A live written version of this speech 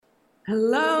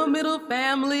Hello, Middle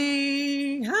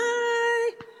family.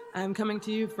 Hi. I'm coming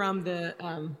to you from the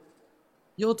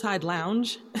Yuletide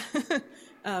Lounge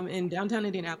in downtown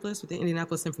Indianapolis with the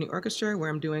Indianapolis Symphony Orchestra, where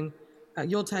I'm doing a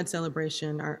Yuletide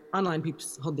celebration. Our online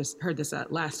peeps heard this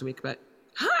last week, but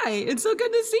hi, it's so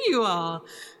good to see you all.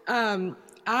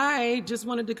 I just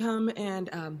wanted to come and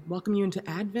welcome you into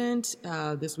Advent.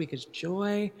 This week is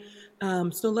joy.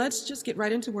 So let's just get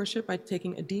right into worship by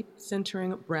taking a deep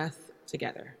centering breath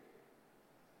together.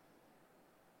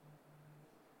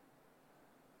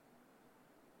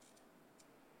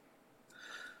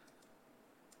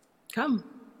 Come,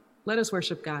 let us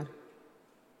worship God.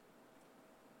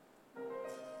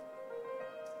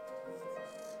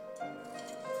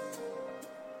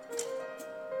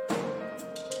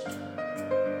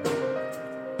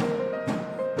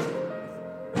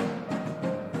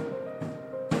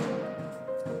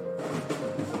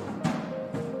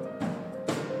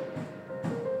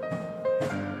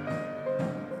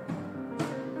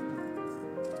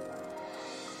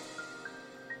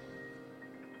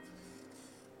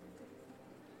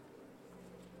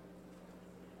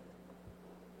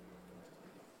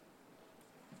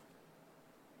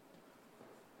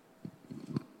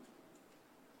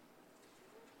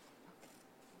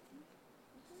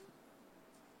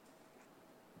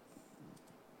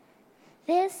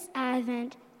 This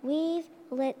Advent, we've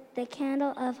lit the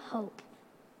candle of hope.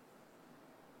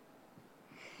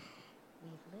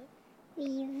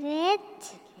 We've lit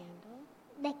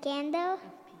the candle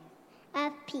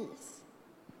of peace.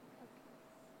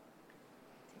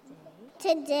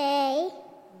 Today,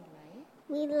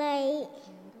 we light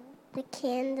the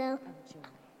candle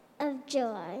of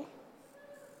joy.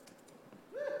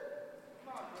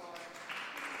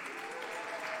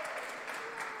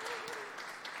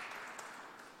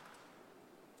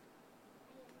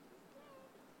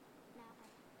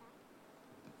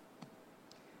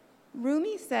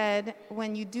 Rumi said,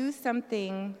 when you do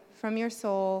something from your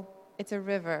soul, it's a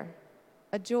river,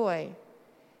 a joy.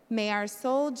 May our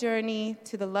soul journey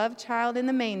to the love child in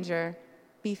the manger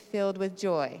be filled with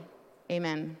joy.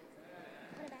 Amen.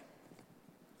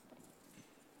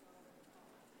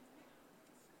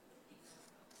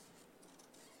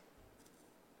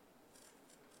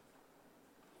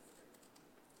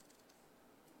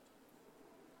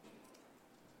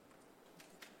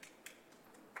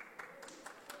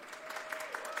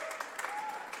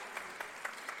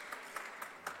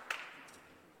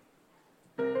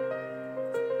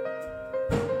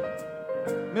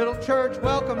 Middle Church,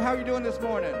 welcome. How are you doing this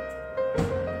morning?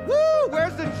 Woo!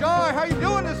 Where's the joy? How are you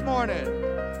doing this morning?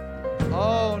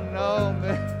 Oh, no,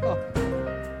 man.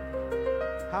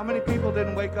 How many people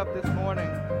didn't wake up this morning?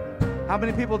 How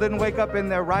many people didn't wake up in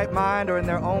their right mind or in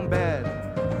their own bed?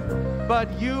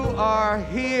 But you are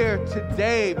here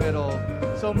today, Middle.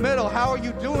 So, Middle, how are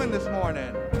you doing this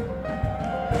morning?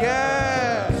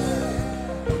 Yes!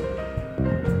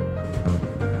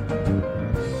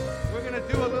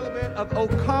 Of O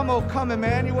Come, O Come,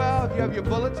 Emmanuel. If you have your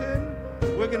bulletin,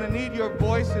 we're going to need your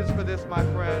voices for this, my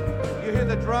friend. You hear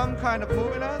the drum kind of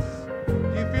moving us?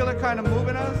 Do you feel it kind of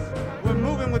moving us? We're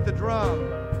moving with the drum.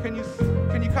 Can you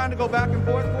kind of go back and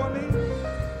forth for me?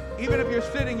 Even if you're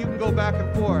sitting, you can go back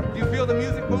and forth. Do you feel the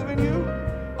music moving you?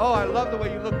 Oh, I love the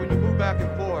way you look when you move back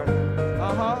and forth.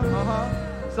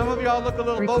 Some of y'all look a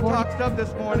little Botoxed up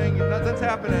this morning. Nothing's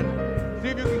happening. See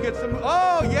if you can get some.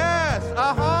 Oh, yes.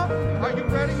 Are you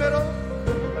ready, Middle?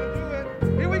 We're going to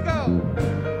do it. Here we go.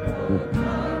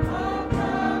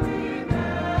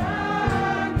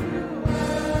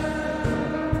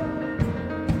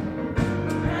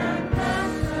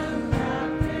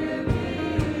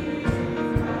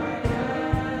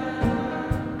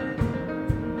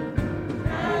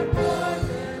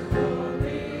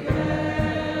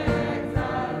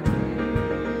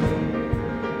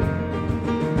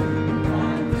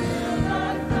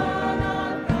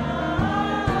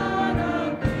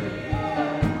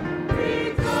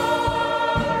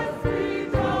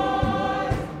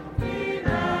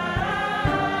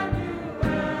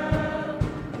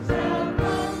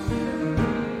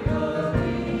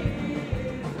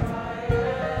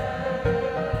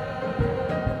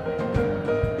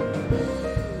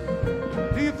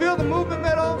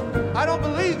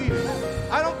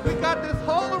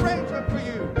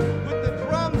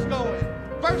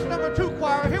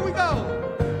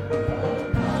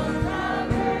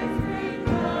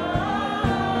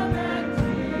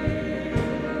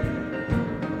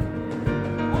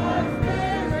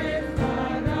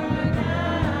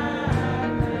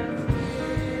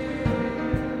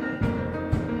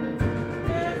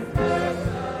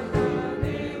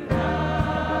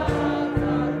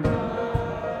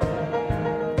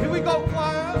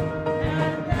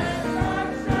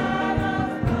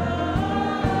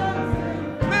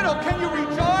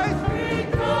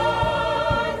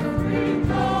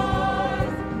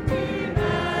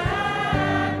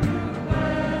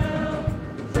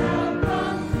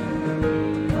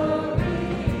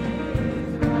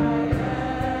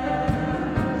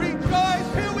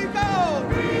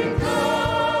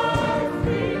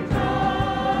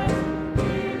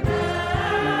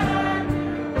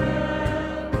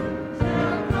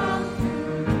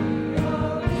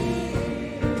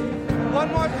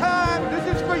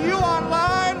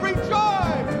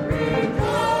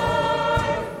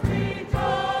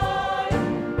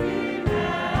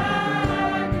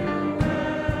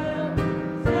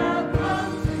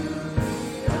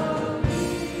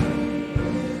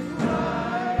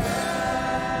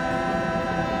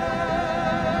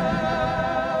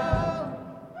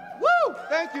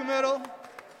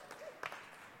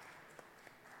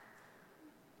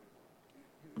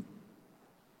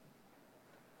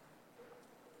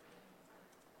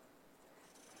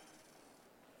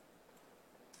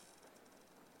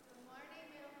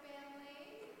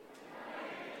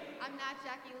 I'm not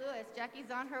Jackie Lewis.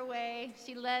 Jackie's on her way.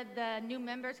 She led the new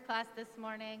members class this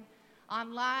morning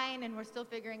online, and we're still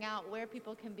figuring out where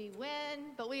people can be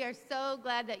when. But we are so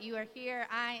glad that you are here.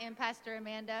 I am Pastor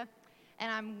Amanda,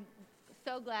 and I'm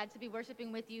so glad to be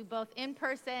worshiping with you both in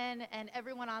person and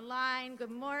everyone online. Good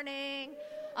morning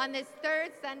on this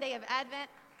third Sunday of Advent.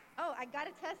 Oh, I got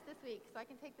a test this week, so I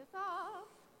can take this off.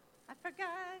 I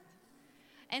forgot.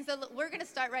 And so we're going to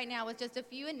start right now with just a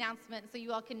few announcements so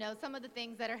you all can know some of the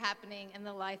things that are happening in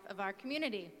the life of our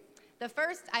community. The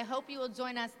first, I hope you will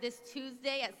join us this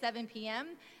Tuesday at 7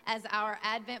 p.m. as our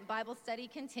Advent Bible study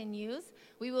continues.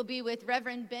 We will be with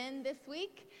Reverend Ben this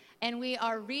week, and we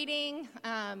are reading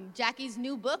Jackie's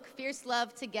new book, Fierce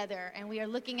Love, together. And we are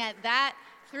looking at that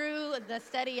through the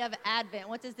study of Advent.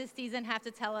 What does this season have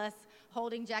to tell us,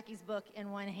 holding Jackie's book in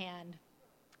one hand?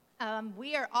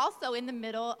 We are also in the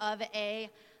middle of a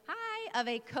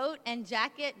coat and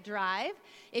jacket drive.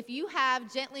 If you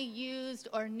have gently used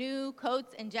or new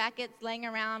coats and jackets laying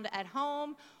around at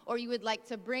home, or you would like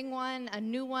to bring a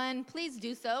new one, please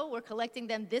do so. We're collecting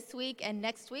them this week and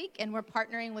next week, and we're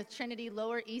partnering with Trinity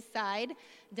Lower East Side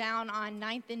down on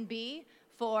 9th and B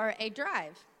for a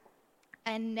drive.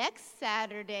 And next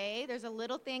Saturday, there's a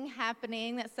little thing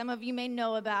happening that some of you may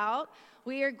know about.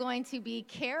 We are going to be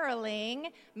caroling,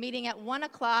 meeting at 1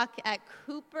 o'clock at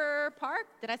Cooper Park.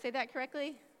 Did I say that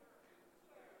correctly?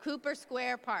 Cooper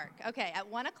Square Park. Okay, at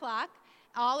 1 o'clock.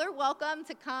 All are welcome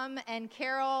to come and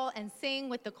carol and sing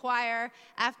with the choir.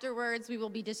 Afterwards, we will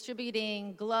be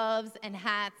distributing gloves and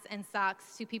hats and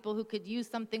socks to people who could use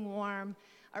something warm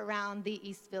around the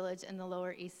East Village and the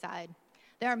Lower East Side.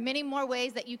 There are many more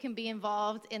ways that you can be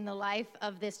involved in the life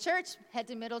of this church. Head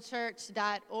to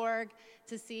middlechurch.org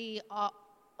to see all,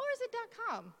 or is it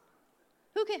 .com?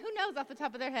 Who knows off the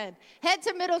top of their head? Head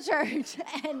to Middle Church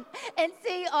and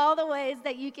see all the ways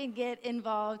that you can get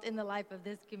involved in the life of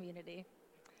this community.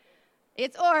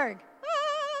 It's org.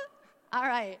 Ah! All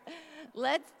right,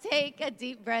 let's take a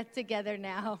deep breath together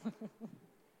now.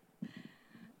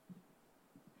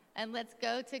 And let's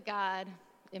go to God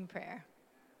in prayer.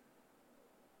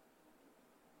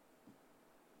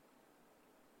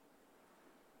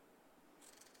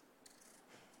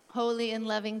 Holy and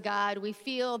loving God, we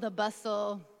feel the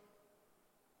bustle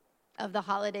of the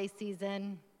holiday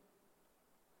season.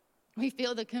 We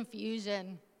feel the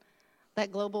confusion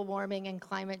that global warming and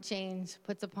climate change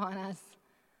puts upon us.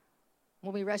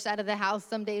 When we rush out of the house,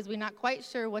 some days we're not quite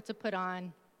sure what to put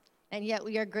on, and yet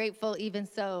we are grateful even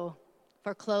so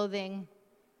for clothing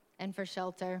and for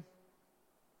shelter.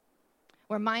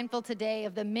 We're mindful today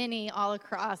of the many all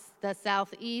across the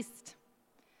Southeast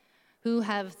who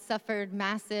have suffered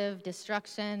massive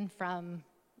destruction from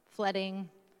flooding,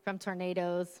 from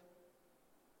tornadoes.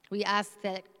 We ask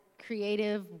that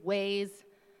creative ways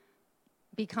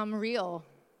become real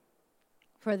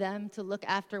for them to look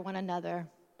after one another.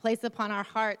 Place upon our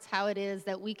hearts how it is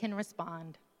that we can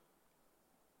respond.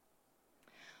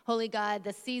 Holy God,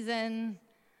 the season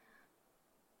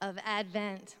of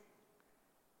Advent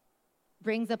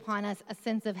brings upon us a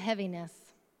sense of heaviness.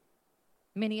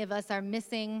 Many of us are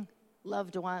missing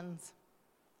loved ones.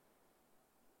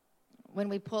 When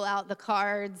we pull out the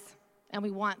cards and we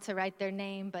want to write their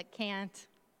name but can't,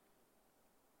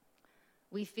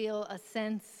 we feel a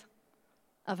sense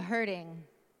of hurting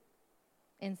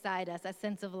inside us, a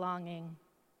sense of longing.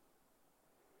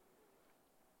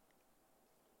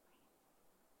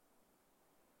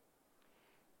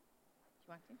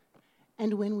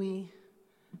 And when we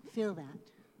feel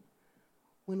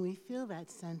that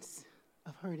sense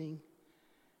of hurting,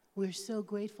 we're so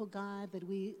grateful, God, that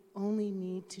we only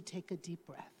need to take a deep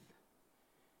breath.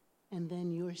 And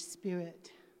then your Spirit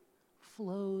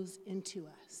flows into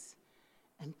us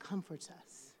and comforts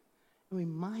us and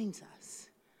reminds us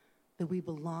that we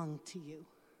belong to you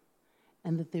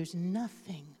and that there's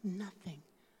nothing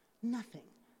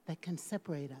that can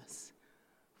separate us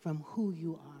from who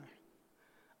you are.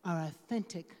 Our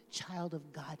authentic child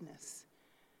of Godness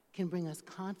can bring us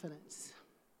confidence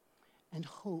and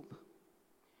hope.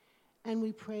 And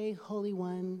we pray, Holy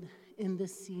One, in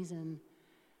this season,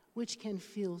 which can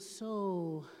feel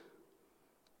so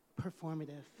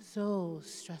performative, so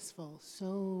stressful,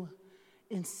 so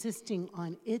insisting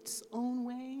on its own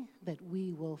way, that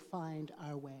we will find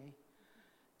our way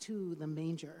to the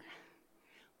manger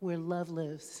where love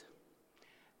lives,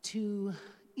 to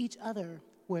each other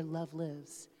where love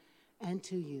lives, and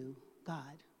to you,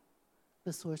 God,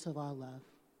 the source of all love.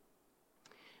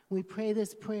 We pray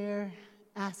this prayer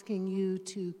asking you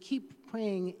to keep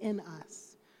praying in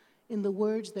us, in the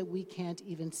words that we can't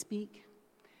even speak,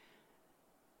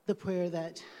 the prayer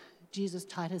that Jesus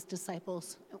taught his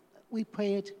disciples We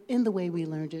pray it in the way we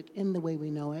learned it, in the way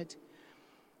we know it,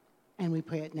 and we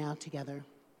pray it now together.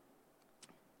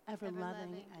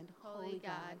 Ever-loving and holy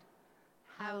God,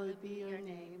 hallowed be your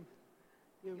name.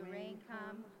 Your reign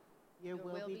come, your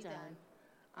will be done,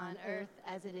 on earth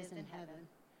as it is in heaven.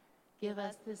 Give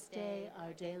us this day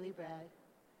our daily bread,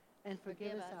 and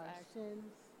forgive us our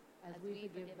sins as we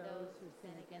forgive those who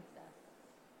sin against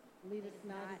us. Lead us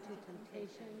not into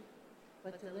temptation,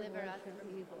 but deliver us from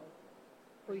evil.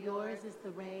 For yours is the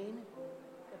reign,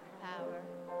 the power,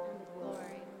 and the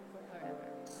glory forever.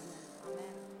 Amen.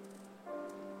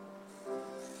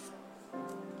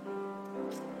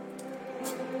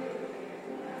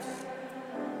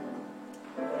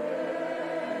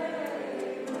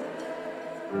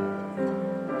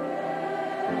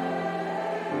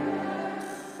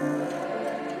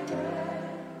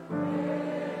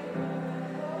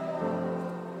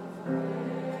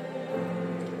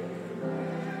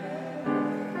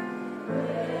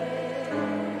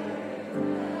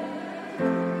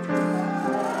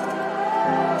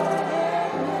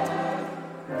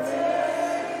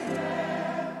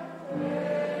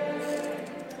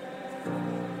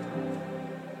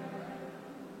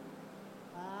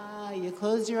 You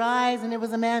closed your eyes and it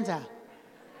was Amanda.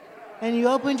 And you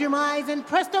opened your eyes and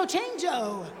presto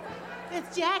changeo,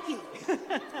 it's Jackie.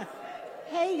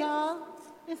 Hey y'all,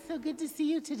 it's so good to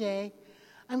see you today.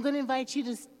 I'm going to invite you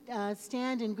to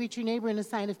stand and greet your neighbor in a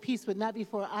sign of peace, but not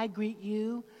before I greet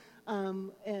you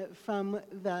from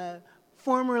the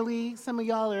formerly, some of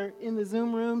y'all are in the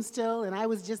Zoom room still, and I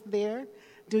was just there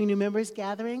doing new members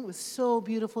gathering. It was so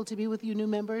beautiful to be with you new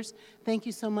members. Thank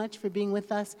you so much for being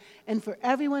with us. And for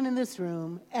everyone in this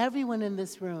room,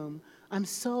 I'm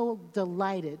so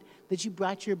delighted that you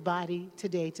brought your body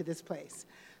today to this place.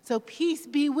 So peace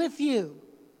be with you.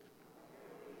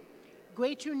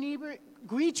 Greet your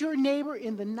neighbor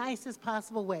in the nicest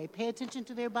possible way. Pay attention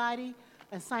to their body.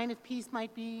 A sign of peace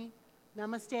might be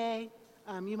namaste.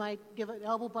 You might give an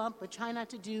elbow bump, but try not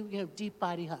to do, deep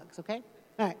body hugs, okay?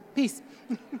 All right, peace.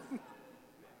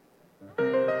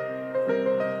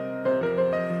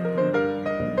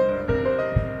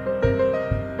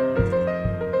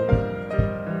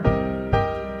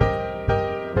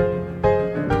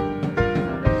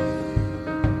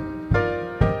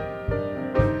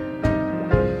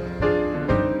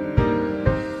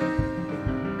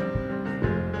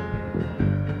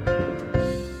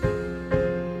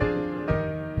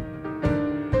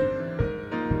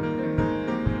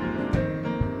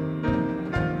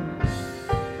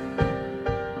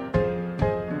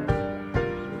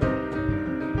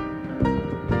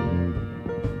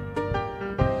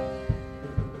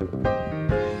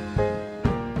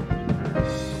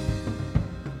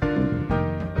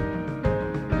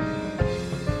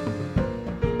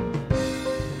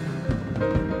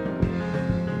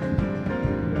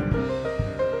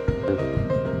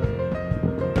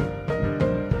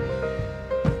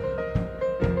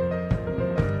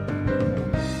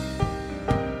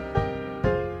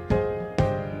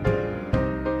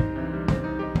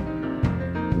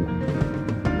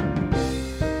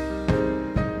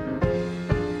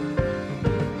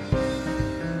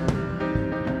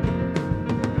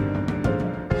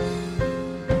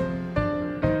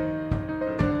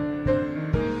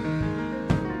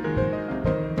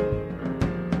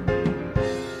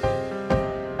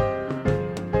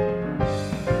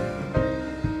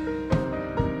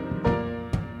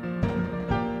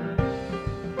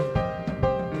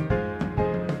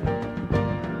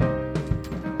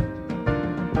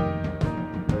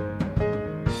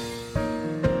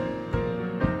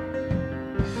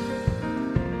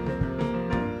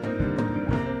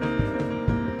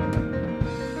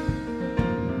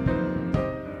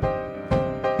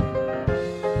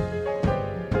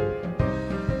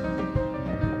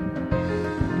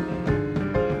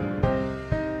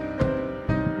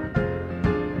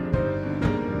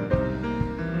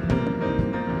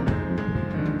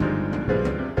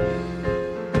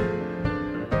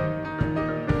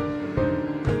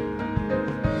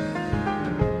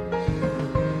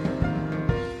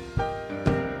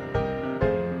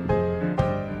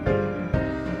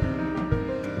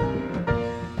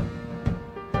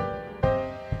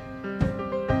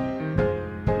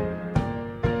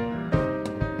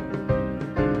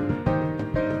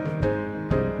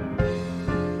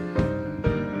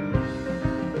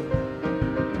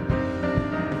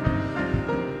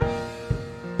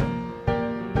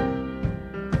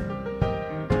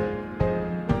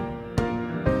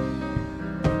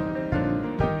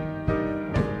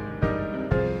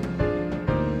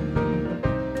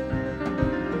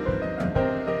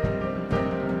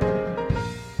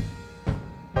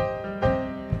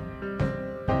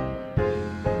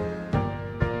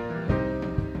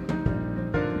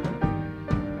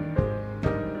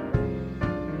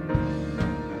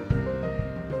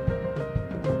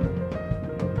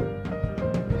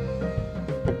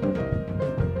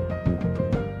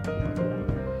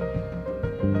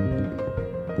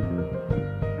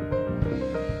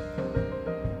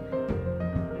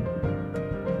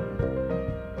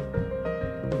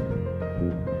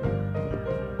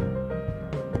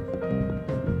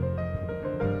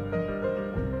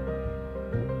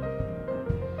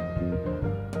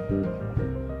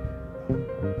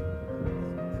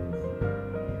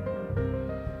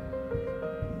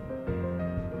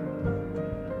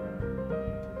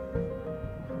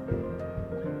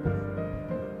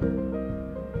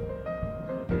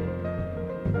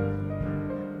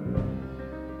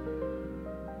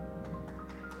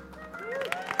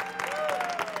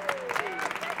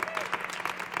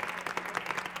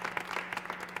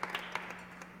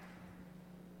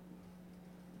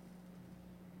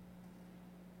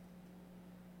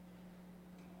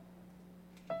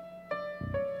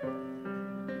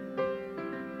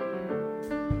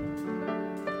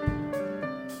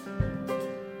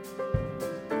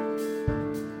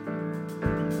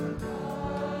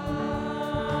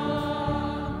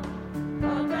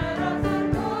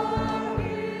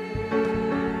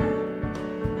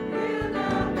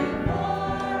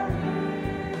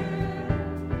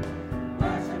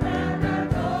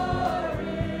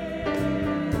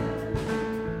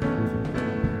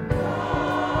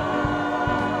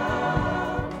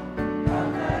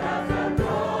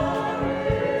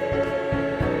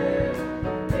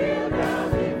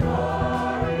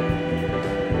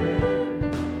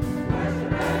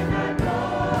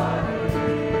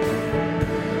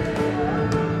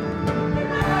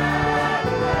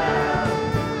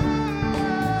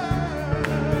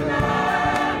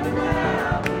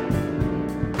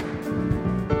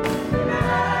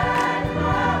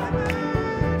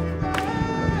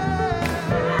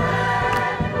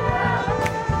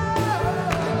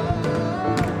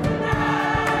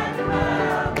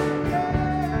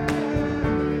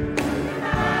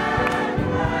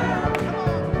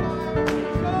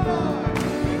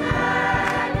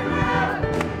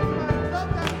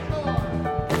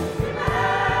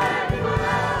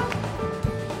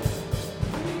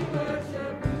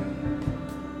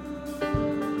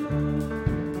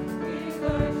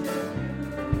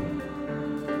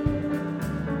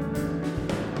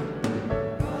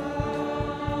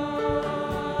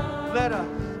 let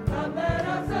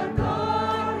us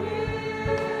adore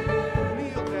Him.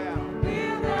 Kneel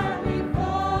down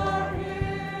before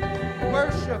Him.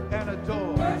 Worship and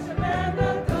adore. Worship and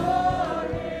adore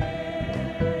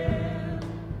Him.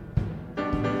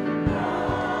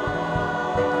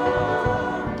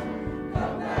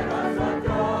 Come let us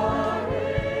adore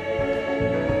Him.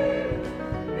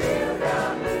 Kneel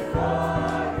down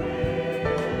before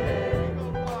Him.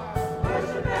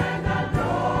 Worship and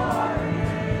adore Him.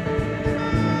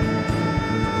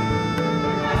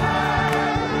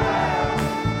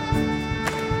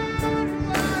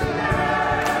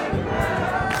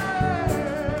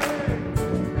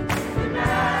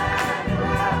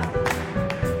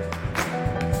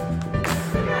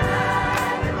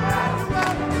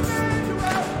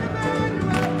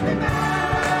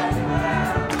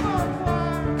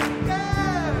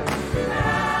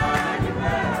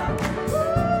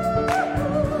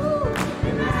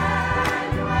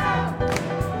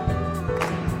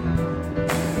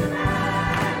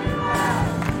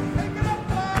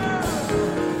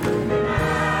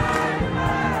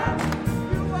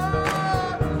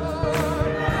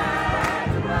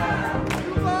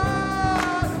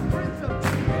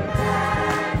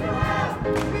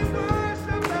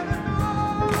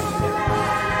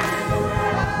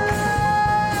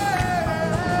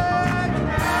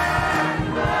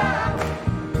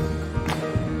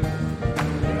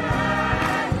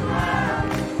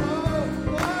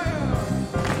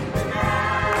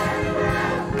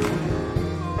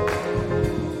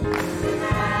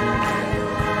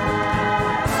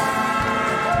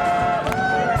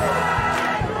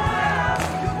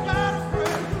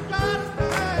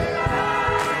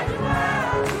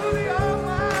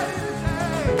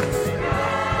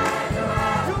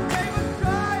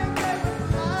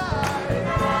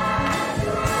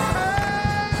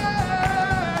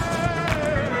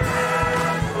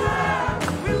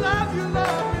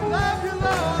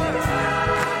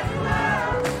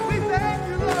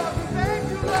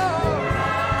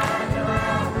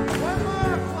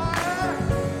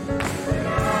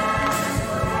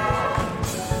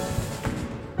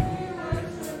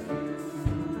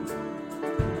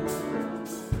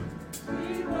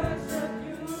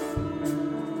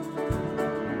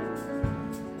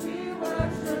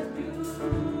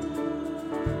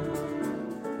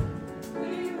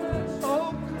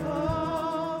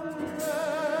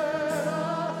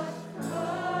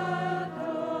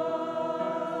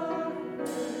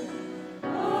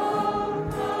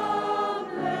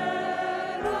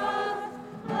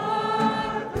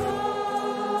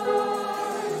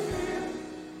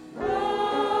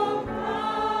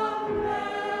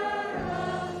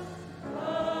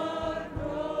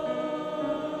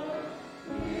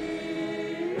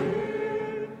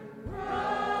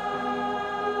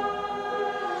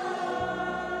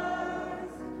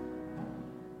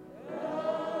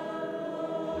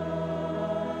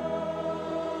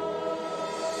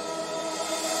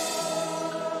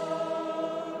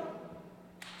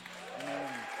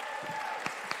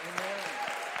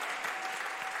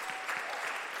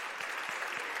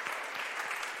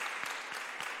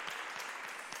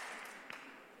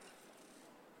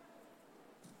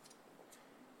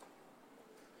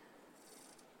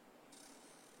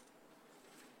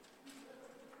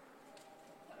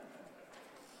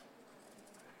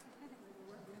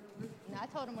 I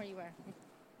told him where you were.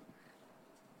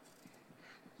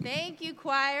 Thank you,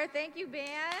 choir. Thank you, band.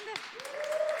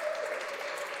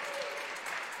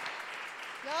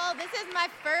 Y'all, this is my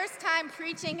first time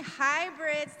preaching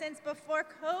hybrid since before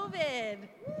COVID.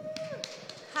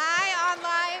 Hi,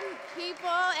 online people,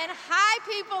 and hi,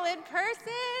 people in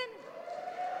person.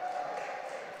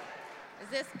 Is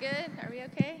this good? Are we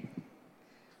okay?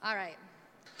 All right.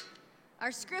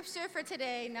 Our scripture for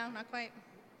today, no, not quite.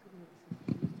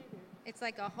 It's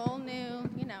like a whole new,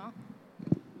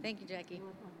 Thank you, Jackie.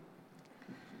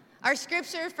 Our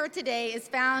scripture for today is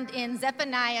found in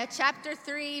Zephaniah chapter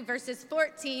 3, verses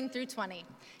 14 through 20.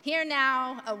 Hear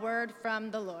now a word from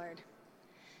the Lord.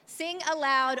 Sing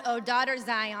aloud, O daughter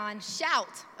Zion.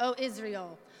 Shout, O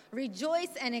Israel.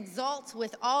 Rejoice and exult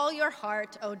with all your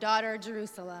heart, O daughter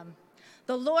Jerusalem.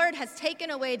 The Lord has taken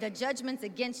away the judgments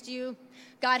against you.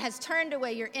 God has turned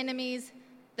away your enemies.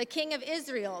 The King of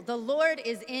Israel, the Lord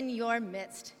is in your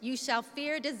midst. You shall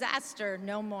fear disaster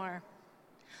no more.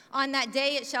 On that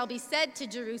day it shall be said to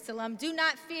Jerusalem, do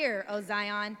not fear, O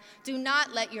Zion. Do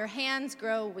not let your hands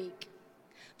grow weak.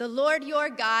 The Lord your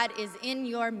God is in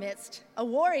your midst, a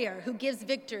warrior who gives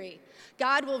victory.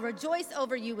 God will rejoice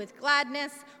over you with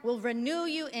gladness, will renew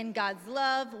you in God's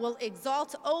love, will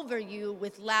exalt over you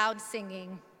with loud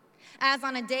singing. As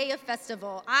on a day of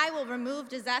festival, I will remove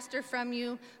disaster from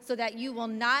you so that you will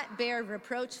not bear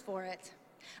reproach for it.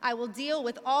 I will deal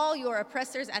with all your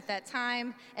oppressors at that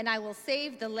time, and I will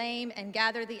save the lame and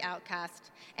gather the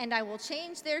outcast, and I will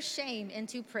change their shame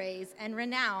into praise and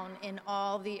renown in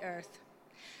all the earth.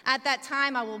 At that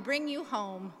time I will bring you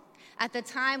home, at the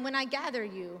time when I gather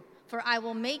you, for I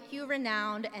will make you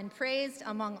renowned and praised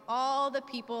among all the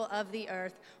people of the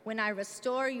earth when I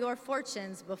restore your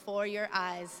fortunes before your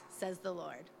eyes, says the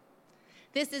Lord.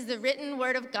 This is the written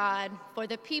word of God for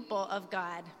the people of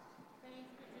God.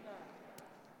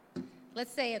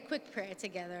 Let's say a quick prayer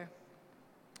together.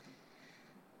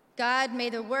 God, may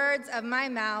the words of my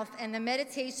mouth and the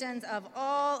meditations of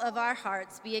all of our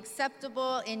hearts be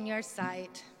acceptable in your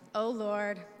sight, O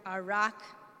Lord, our rock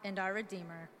and our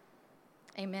Redeemer.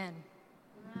 Amen.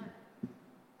 I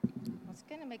was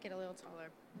going to make it a little taller.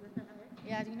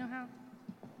 Yeah, do you know how?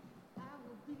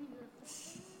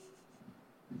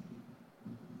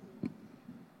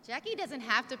 Jackie doesn't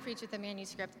have to preach with a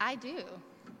manuscript. I do.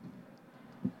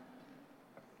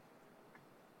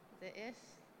 Is it ish?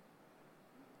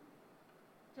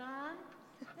 John?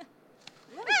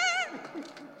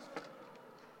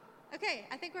 Okay,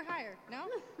 I think we're higher. No?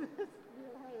 We're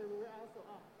higher, we're also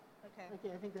off. Okay.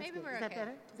 Okay, I think that's Maybe good. we're Is okay. that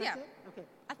better? Is that Yeah. good? Okay.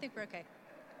 I think we're okay.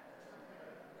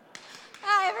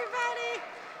 Hi, everybody.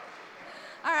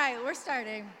 All right, we're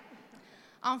starting.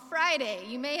 On Friday,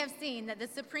 you may have seen that the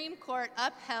Supreme Court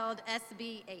upheld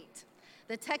SB 8,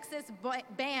 the Texas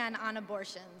ban on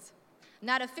abortions.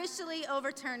 Not officially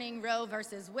overturning Roe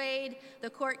versus Wade, the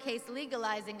court case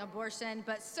legalizing abortion,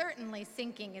 but certainly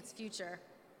sinking its future.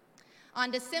 On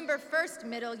December 1st,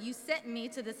 middle, you sent me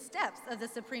to the steps of the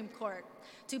Supreme Court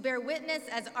to bear witness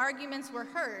as arguments were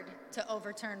heard to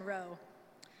overturn Roe.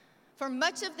 For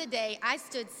much of the day, I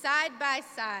stood side by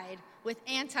side with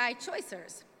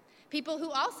anti-choicers, people who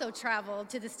also traveled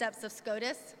to the steps of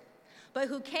SCOTUS, but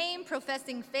who came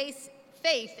professing faith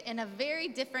in a very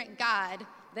different God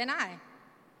than I.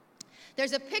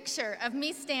 There's a picture of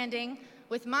me standing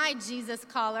with my Jesus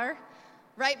collar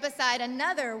right beside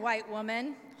another white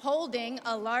woman holding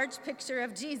a large picture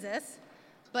of Jesus,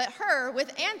 but her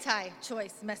with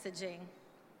anti-choice messaging.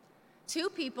 Two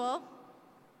people,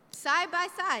 side by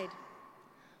side,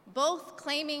 both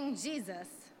claiming Jesus,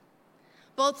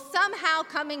 both somehow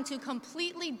coming to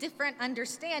completely different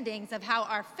understandings of how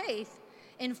our faith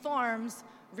informs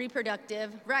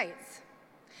reproductive rights.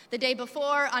 The day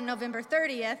before, on November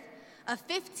 30th, a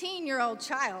 15-year-old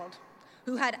child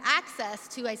who had access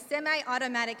to a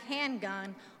semi-automatic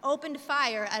handgun opened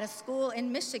fire at a school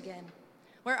in Michigan,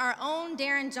 where our own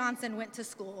Darren Johnson went to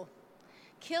school,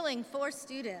 killing 4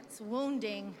 students,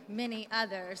 wounding many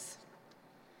others.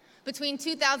 Between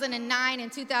 2009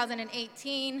 and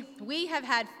 2018, we have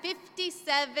had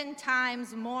 57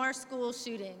 times more school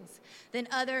shootings than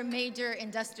other major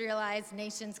industrialized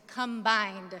nations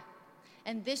combined.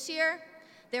 And this year,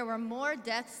 there were more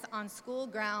deaths on school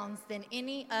grounds than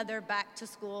any other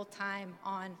back-to-school time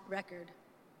on record.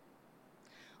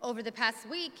 Over the past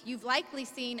week, you've likely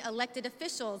seen elected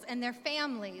officials and their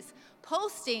families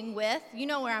posting with, you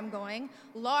know where I'm going,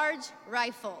 large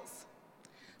rifles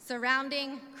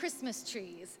surrounding Christmas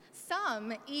trees,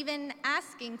 some even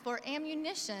asking for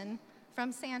ammunition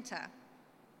from Santa.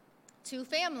 2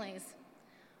 families,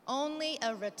 only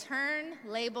a return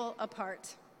label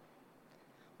apart.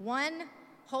 One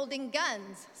holding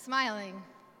guns, smiling.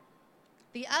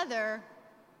 The other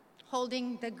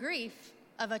holding the grief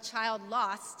of a child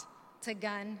lost to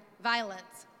gun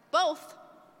violence. Both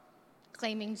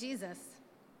claiming Jesus.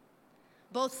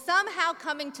 Both somehow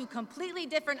coming to completely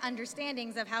different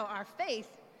understandings of how our faith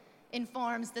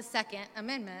informs the Second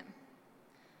Amendment.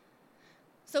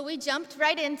 So we jumped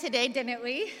right in today, didn't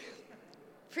we?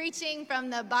 Preaching from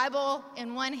the Bible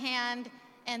in one hand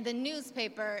and the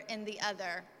newspaper in the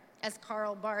other, as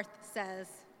Karl Barth says.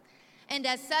 And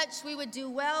as such, we would do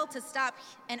well to stop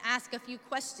and ask a few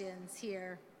questions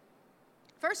here.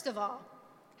 First of all,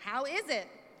 how is it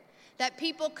that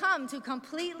people come to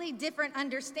completely different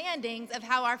understandings of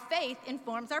how our faith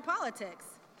informs our politics?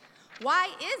 Why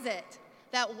is it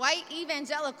that white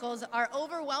evangelicals are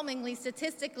overwhelmingly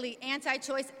statistically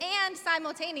anti-choice and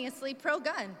simultaneously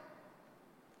pro-gun?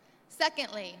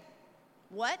 Secondly,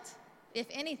 what, if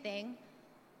anything,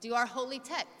 do our holy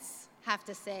texts have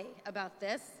to say about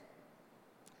this?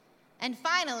 And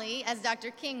finally, as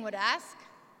Dr. King would ask,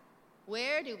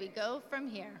 where do we go from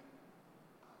here?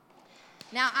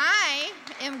 Now, I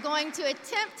am going to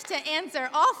attempt to answer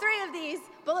all 3 of these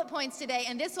bullet points today,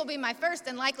 and this will be my first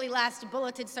and likely last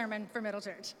bulleted sermon for Middle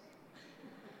Church.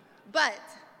 But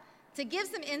To give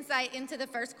some insight into the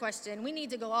first question, we need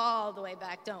to go all the way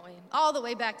back, don't we? All the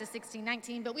way back to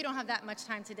 1619, but we don't have that much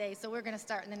time today, so we're going to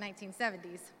start in the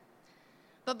 1970s.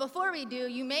 But before we do,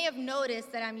 you may have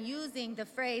noticed that I'm using the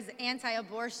phrase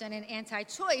anti-abortion and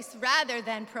anti-choice rather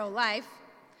than pro-life.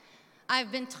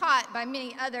 I've been taught by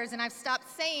many others, and I've stopped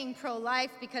saying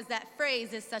pro-life because that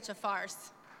phrase is such a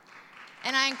farce.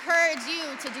 And I encourage you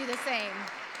to do the same.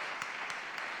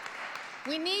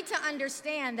 We need to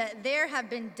understand that there have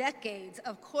been decades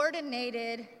of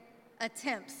coordinated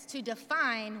attempts to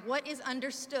define what is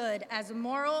understood as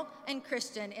moral and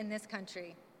Christian in this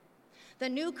country. The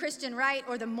new Christian right,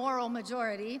 or the moral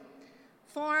majority,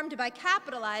 formed by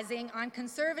capitalizing on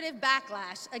conservative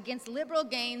backlash against liberal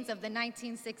gains of the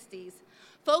 1960s,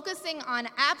 focusing on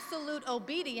absolute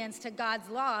obedience to God's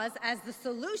laws as the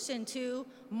solution to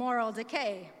moral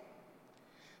decay.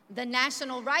 The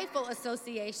National Rifle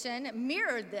Association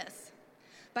mirrored this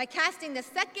by casting the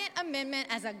Second Amendment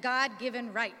as a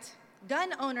God-given right.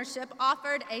 Gun ownership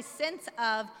offered a sense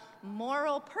of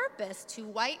moral purpose to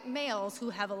white males who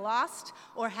have lost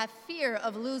or have fear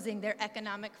of losing their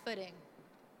economic footing.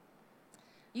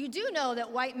 You do know that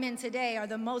white men today are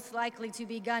the most likely to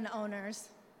be gun owners,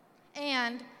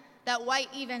 and that white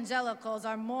evangelicals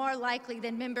are more likely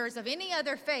than members of any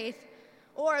other faith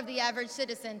or of the average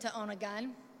citizen to own a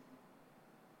gun.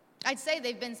 I'd say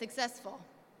they've been successful.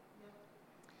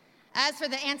 As for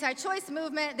the anti-choice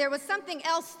movement, there was something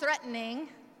else threatening,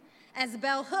 as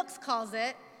Bell Hooks calls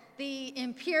it, the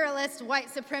imperialist, white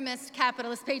supremacist,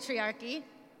 capitalist patriarchy.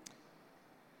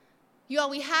 You all,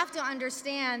 we have to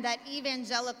understand that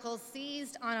evangelicals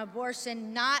seized on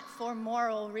abortion not for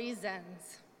moral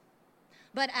reasons,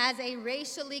 but as a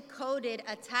racially coded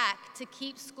attack to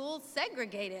keep schools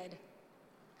segregated.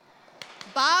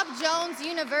 Bob Jones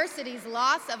University's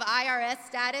loss of IRS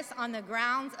status on the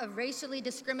grounds of racially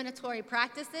discriminatory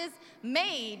practices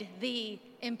made the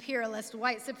imperialist,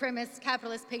 white supremacist,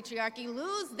 capitalist patriarchy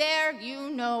lose their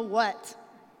you-know-what.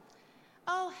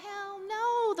 Oh, hell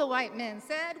no, the white men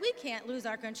said. We can't lose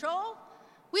our control.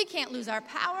 We can't lose our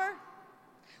power.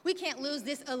 We can't lose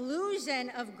this illusion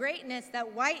of greatness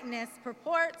that whiteness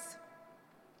purports.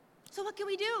 So what can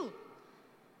we do?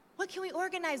 What can we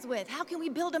organize with? How can we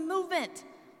build a movement?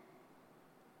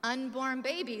 Unborn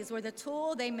babies were the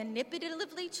tool they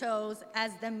manipulatively chose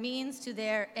as the means to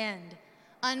their end.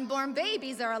 Unborn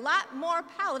babies are a lot more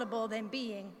palatable than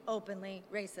being openly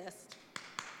racist.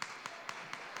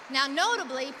 Now,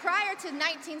 notably, prior to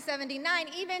 1979,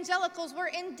 evangelicals were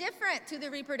indifferent to the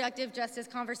reproductive justice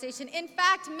conversation. In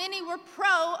fact, many were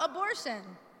pro-abortion.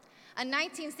 A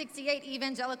 1968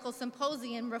 evangelical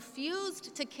symposium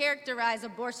refused to characterize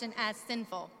abortion as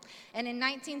sinful. And in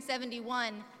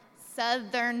 1971,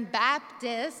 Southern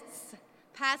Baptists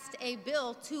passed a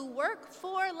bill to work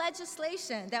for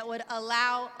legislation that would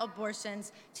allow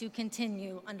abortions to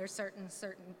continue under certain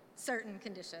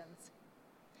conditions.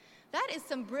 That is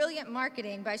some brilliant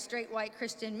marketing by straight white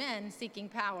Christian men seeking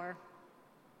power.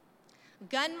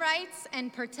 Gun rights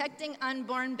and protecting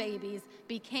unborn babies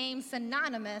became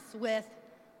synonymous with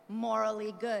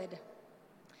morally good,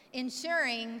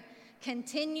 ensuring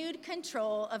continued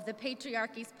control of the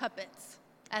patriarchy's puppets,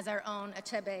 as our own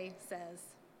Achebe says.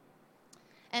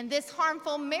 And this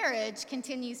harmful marriage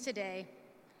continues today,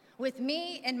 with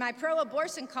me and my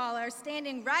pro-abortion caller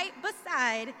standing right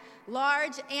beside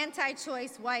large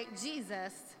anti-choice white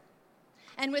Jesus,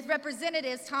 and with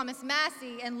Representatives Thomas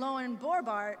Massie and Lauren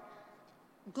Boebert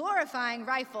glorifying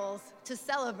rifles to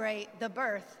celebrate the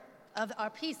birth of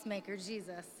our peacemaker,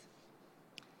 Jesus.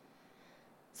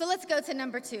 So let's go to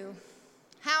number 2.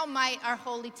 How might our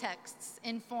holy texts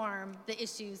inform the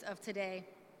issues of today?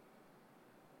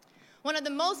 One of the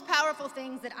most powerful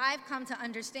things that I've come to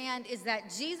understand is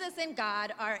that Jesus and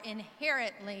God are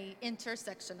inherently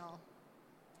intersectional.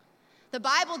 The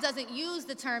Bible doesn't use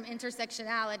the term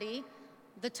intersectionality,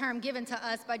 the term given to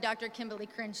us by Dr. Kimberly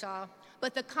Crenshaw,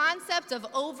 but the concept of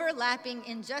overlapping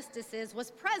injustices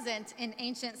was present in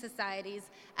ancient societies,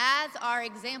 as are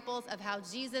examples of how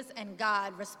Jesus and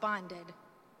God responded.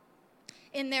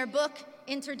 In their book,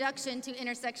 Introduction to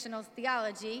Intersectional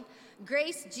Theology,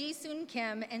 Grace G. Soon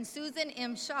Kim and Susan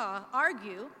M. Shaw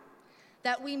argue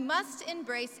that we must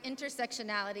embrace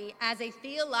intersectionality as a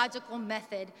theological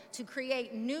method to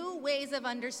create new ways of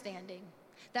understanding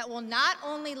that will not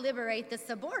only liberate the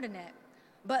subordinate,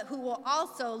 but who will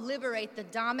also liberate the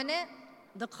dominant,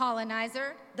 the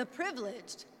colonizer, the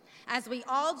privileged, as we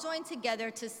all join together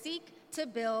to seek to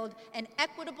build an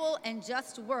equitable and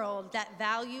just world that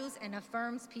values and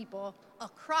affirms people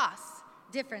across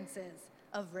differences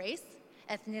of race,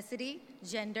 ethnicity,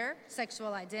 gender,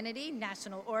 sexual identity,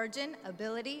 national origin,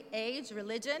 ability, age,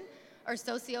 religion, or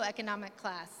socioeconomic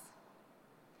class.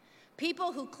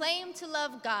 People who claim to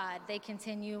love God, they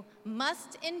continue,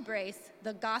 must embrace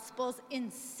the gospel's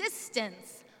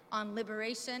insistence on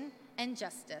liberation and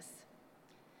justice.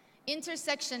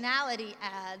 Intersectionality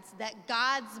adds that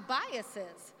God's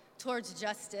biases towards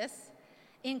justice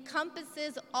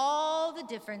encompasses all the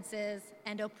differences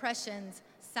and oppressions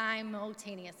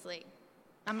simultaneously.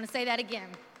 I'm going to say that again.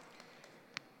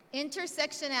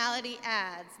 Intersectionality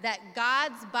adds that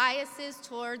God's biases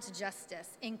towards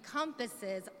justice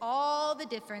encompasses all the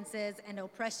differences and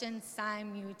oppressions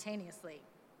simultaneously.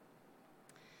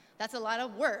 That's a lot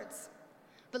of words,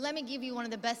 but let me give you one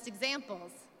of the best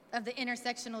examples of the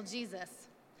intersectional Jesus,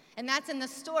 and that's in the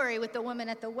story with the woman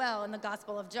at the well in the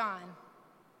Gospel of John.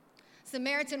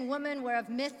 Samaritan women were of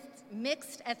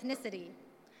mixed ethnicity.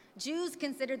 Jews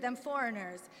considered them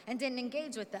foreigners and didn't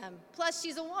engage with them. Plus,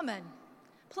 she's a woman.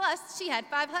 Plus, she had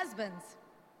 5 husbands.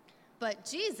 But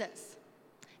Jesus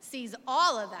sees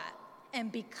all of that, and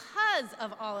because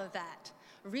of all of that,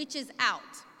 reaches out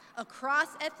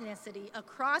across ethnicity,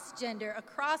 across gender,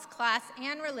 across class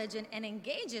and religion, and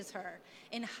engages her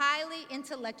in highly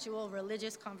intellectual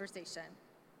religious conversation.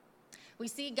 We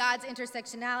see God's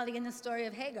intersectionality in the story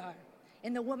of Hagar,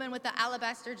 in the woman with the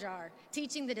alabaster jar,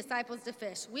 teaching the disciples to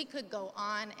fish. We could go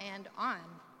on and on.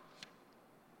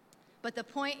 But the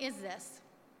point is this.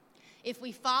 If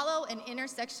we follow an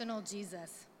intersectional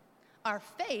Jesus, our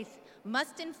faith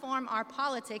must inform our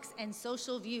politics and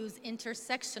social views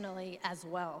intersectionally as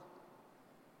well.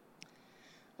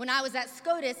 When I was at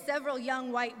SCOTUS, several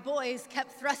young white boys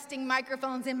kept thrusting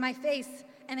microphones in my face,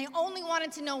 and they only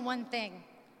wanted to know one thing: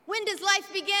 when does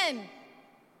life begin?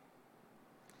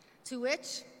 To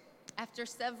which, after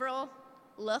several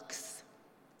looks,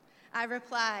 I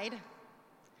replied,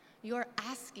 "You're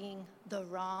asking the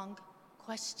wrong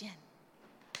question."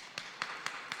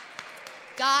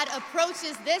 God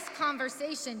approaches this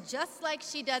conversation just like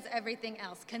she does everything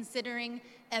else, considering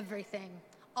everything,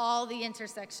 all the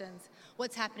intersections,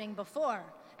 what's happening before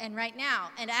and right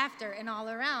now and after and all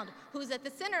around. Who's at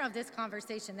the center of this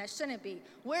conversation that shouldn't be?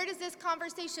 Where does this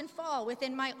conversation fall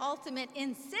within my ultimate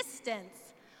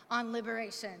insistence on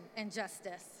liberation and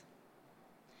justice?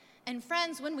 And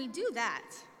friends, when we do that,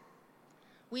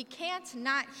 we can't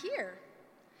not hear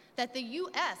that the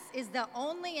U.S. is the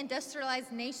only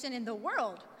industrialized nation in the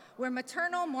world where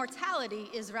maternal mortality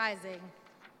is rising,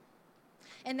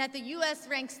 and that the U.S.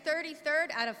 ranks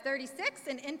 33rd out of 36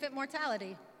 in infant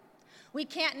mortality. We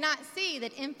can't not see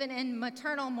that infant and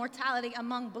maternal mortality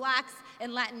among Blacks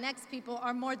and Latinx people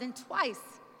are more than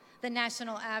twice the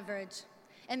national average,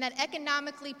 and that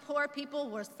economically poor people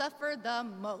will suffer the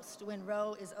most when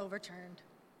Roe is overturned.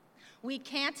 We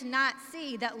can't not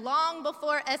see that long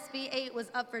before SB 8 was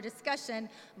up for discussion,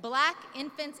 Black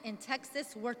infants in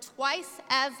Texas were twice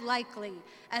as likely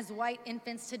as white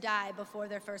infants to die before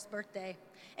their first birthday,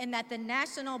 and that the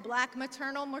national Black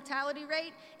maternal mortality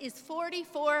rate is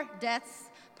 44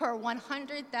 deaths per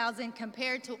 100,000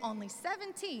 compared to only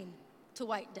 17 to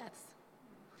white deaths.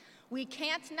 We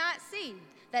can't not see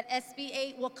that SB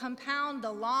 8 will compound the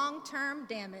long-term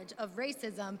damage of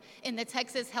racism in the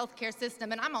Texas healthcare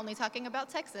system, and I'm only talking about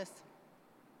Texas.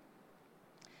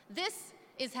 This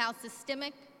is how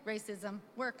systemic racism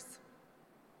works.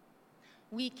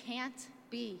 We can't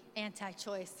be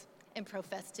anti-choice and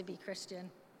profess to be Christian.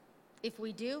 If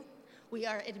we do, we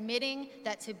are admitting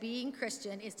that to being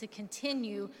Christian is to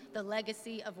continue the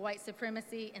legacy of white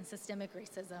supremacy and systemic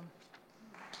racism.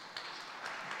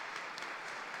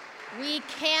 We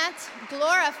can't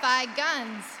glorify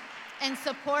guns and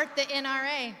support the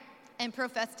NRA and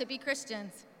profess to be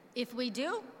Christians. If we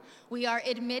do, we are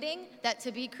admitting that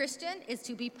to be Christian is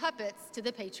to be puppets to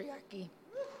the patriarchy.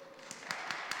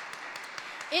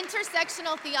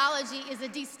 Intersectional theology is a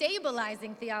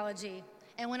destabilizing theology,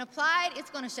 and when applied, it's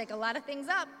going to shake a lot of things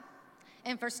up.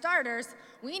 And for starters,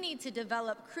 we need to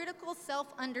develop critical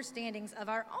self-understandings of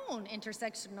our own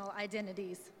intersectional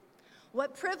identities.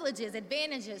 What privileges,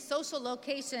 advantages, social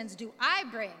locations do I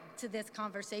bring to this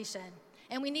conversation?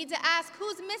 And we need to ask,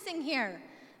 who's missing here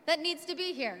that needs to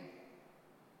be here?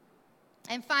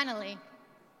 And finally,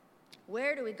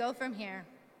 where do we go from here?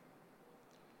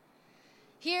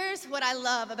 Here's what I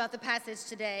love about the passage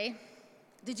today.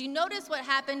 Did you notice what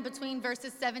happened between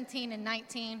verses 17 and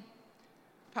 19?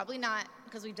 Probably not,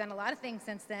 because we've done a lot of things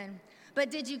since then.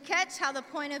 But did you catch how the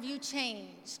point of view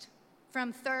changed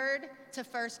from third to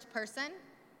first person?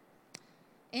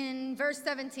 In verse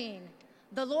 17,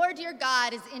 the Lord your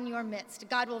God is in your midst.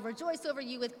 God will rejoice over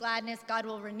you with gladness. God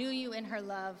will renew you in her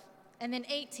love. And then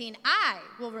 18, I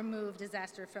will remove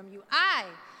disaster from you. I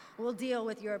will deal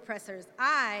with your oppressors.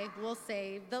 I will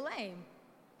save the lame.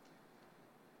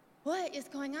 What is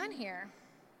going on here?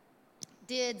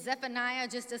 Did Zephaniah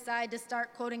just decide to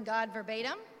start quoting God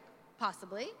verbatim?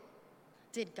 Possibly.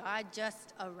 Did God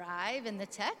just arrive in the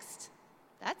text?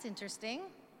 That's interesting.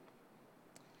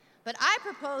 But I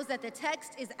propose that the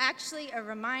text is actually a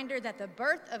reminder that the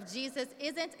birth of Jesus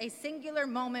isn't a singular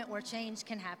moment where change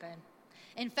can happen.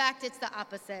 In fact, it's the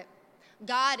opposite.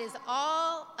 God is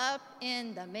all up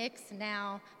in the mix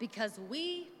now because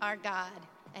we are God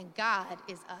and God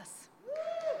is us.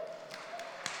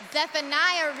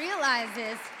 Zephaniah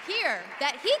realizes here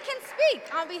that he can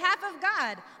speak on behalf of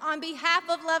God, on behalf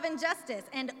of love and justice,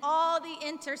 and all the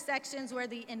intersections where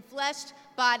the enfleshed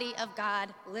body of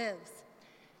God lives.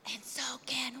 And so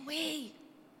can we.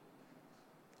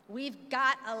 We've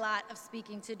got a lot of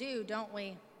speaking to do, don't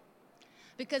we?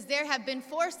 Because there have been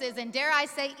forces, and dare I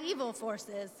say evil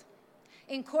forces,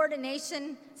 in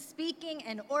coordination, speaking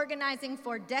and organizing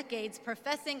for decades,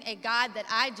 professing a God that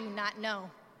I do not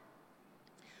know.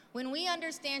 When we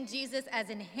understand Jesus as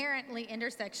inherently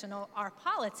intersectional, our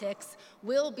politics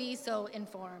will be so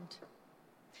informed.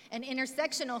 An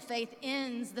intersectional faith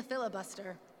ends the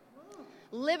filibuster,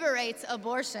 liberates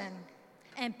abortion,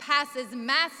 and passes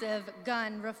massive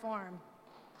gun reform.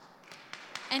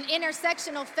 An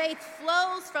intersectional faith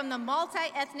flows from the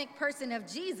multi-ethnic person of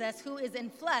Jesus who is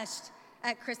enfleshed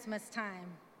at Christmas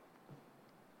time.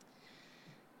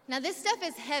 Now, this stuff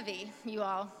is heavy, you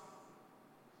all,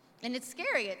 and it's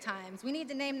scary at times. We need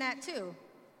to name that too.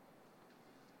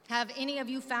 Have any of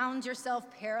you found yourself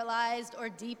paralyzed or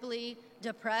deeply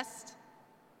depressed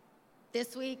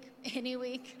this week, any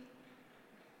week?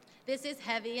 This is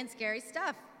heavy and scary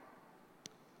stuff.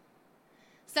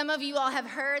 Some of you all have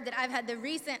heard that I've had the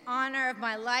recent honor of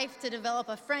my life to develop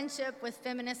a friendship with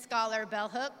feminist scholar Bell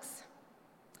Hooks.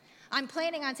 I'm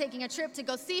planning on taking a trip to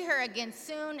go see her again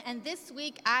soon, and this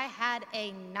week I had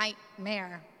a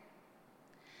nightmare.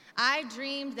 I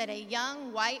dreamed that a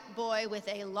young white boy with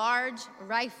a large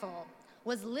rifle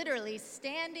was literally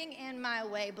standing in my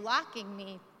way, blocking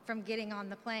me from getting on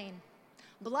the plane,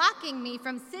 blocking me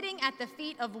from sitting at the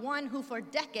feet of one who for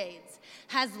decades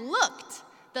has looked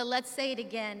the, let's say it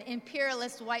again,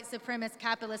 imperialist, white supremacist,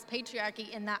 capitalist patriarchy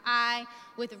in the eye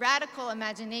with radical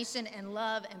imagination and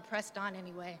love and pressed on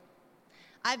anyway.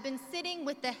 I've been sitting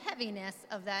with the heaviness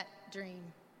of that dream.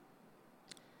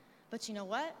 But you know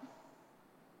what?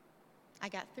 I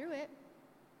got through it.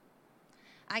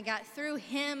 I got through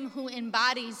him who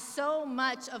embodies so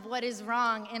much of what is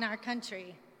wrong in our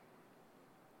country.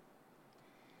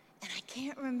 And I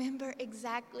can't remember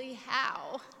exactly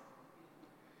how.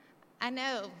 I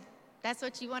know, that's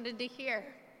what you wanted to hear.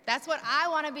 That's what I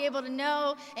want to be able to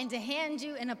know and to hand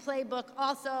you in a playbook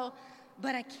also,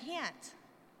 but I can't.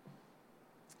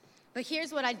 But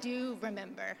here's what I do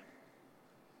remember.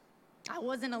 I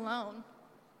wasn't alone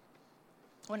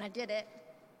when I did it.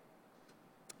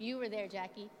 You were there,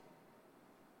 Jackie.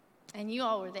 And you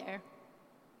all were there.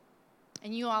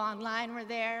 And you all online were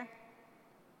there.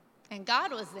 And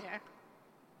God was there.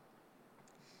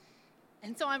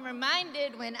 And so I'm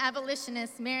reminded when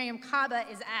abolitionist Miriam Kaba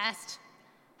is asked,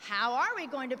 how are we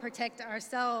going to protect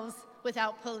ourselves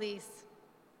without police?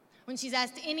 When she's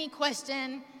asked any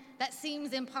question that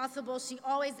seems impossible, she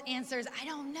always answers, I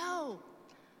don't know,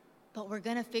 but we're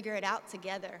gonna figure it out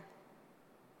together.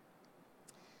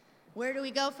 Where do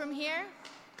we go from here?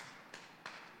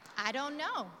 I don't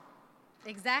know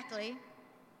exactly,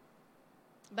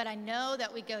 but I know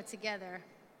that we go together.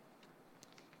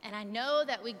 And I know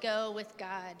that we go with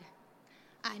God.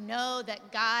 I know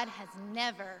that God has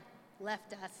never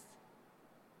left us.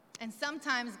 And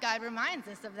sometimes God reminds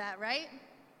us of that, right?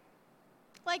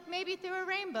 Like maybe through a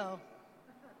rainbow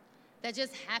that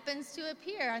just happens to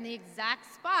appear on the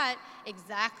exact spot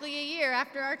exactly a year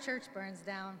after our church burns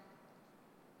down.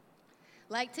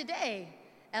 Like today,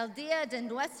 El Día de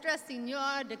Nuestra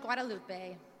Señora de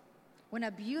Guadalupe, when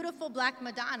a beautiful Black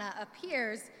Madonna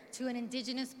appears to an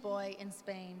indigenous boy in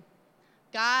Spain.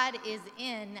 God is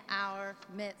in our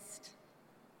midst.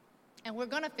 And we're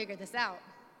gonna figure this out.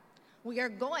 We are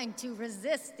going to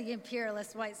resist the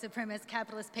imperialist, white supremacist,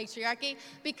 capitalist patriarchy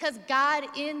because God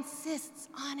insists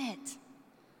on it.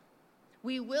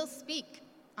 We will speak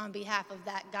on behalf of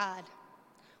that God.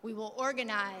 We will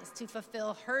organize to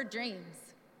fulfill her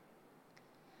dreams.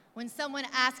 When someone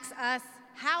asks us,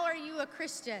 how are you a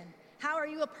Christian? How are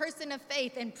you a person of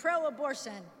faith and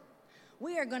pro-abortion?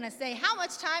 We are gonna say, how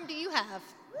much time do you have?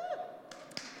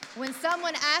 When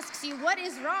someone asks you, what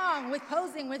is wrong with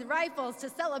posing with rifles to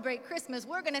celebrate Christmas?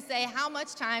 We're gonna say, how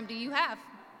much time do you have?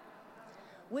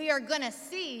 We are gonna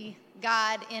see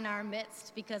God in our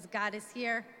midst because God is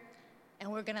here,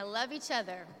 and we're gonna love each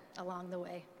other along the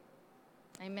way.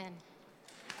 Amen.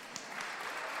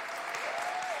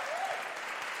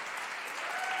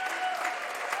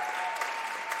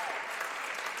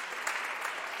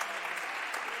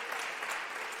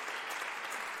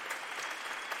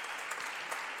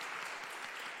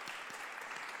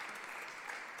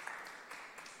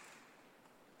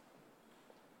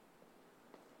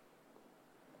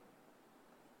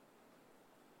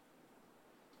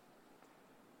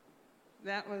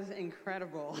 That was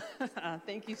incredible.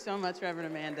 Thank you so much,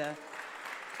 Reverend Amanda.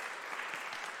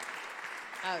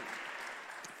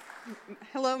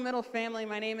 Hello, Middle family.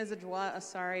 My name is Adwa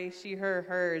Asari, she, her,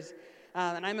 hers,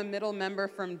 and I'm a Middle member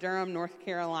from Durham, North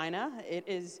Carolina. It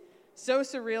is so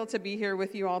surreal to be here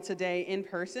with you all today in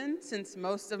person, since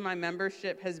most of my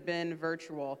membership has been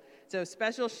virtual. So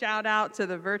special shout out to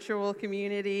the virtual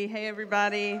community. Hey,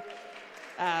 everybody.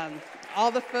 All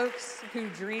the folks who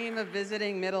dream of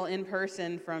visiting Middle in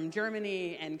person from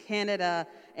Germany and Canada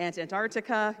and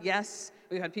Antarctica. Yes,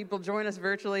 we've had people join us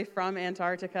virtually from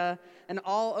Antarctica and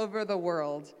all over the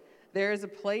world. There is a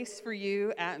place for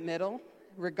you at Middle,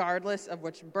 regardless of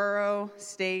which borough,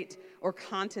 state, or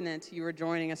continent you are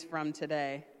joining us from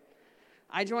today.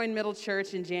 I joined Middle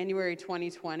Church in January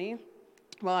 2020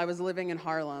 while I was living in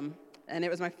Harlem. And it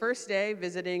was my first day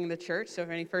visiting the church, so if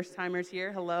any first-timers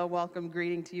here, hello, welcome,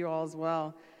 greeting to you all as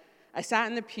well. I sat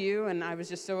in the pew, and I was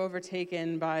just so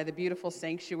overtaken by the beautiful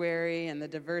sanctuary and the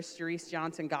diverse Jerice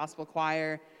Johnson Gospel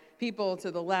Choir. People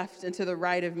to the left and to the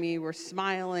right of me were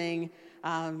smiling,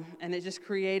 and it just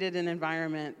created an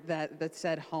environment that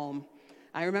said home.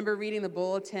 I remember reading the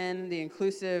bulletin, the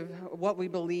inclusive What We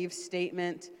Believe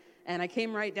statement, and I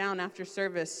came right down after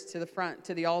service to the front,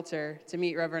 to the altar, to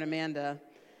meet Reverend Amanda.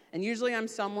 And usually I'm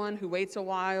someone who waits a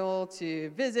while to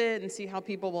visit and see how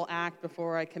people will act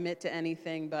before I commit to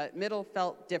anything, but Middle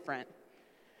felt different.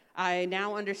 I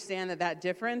now understand that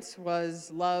difference was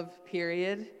love,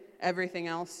 period. Everything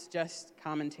else, just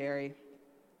commentary.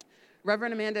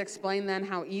 Reverend Amanda explained then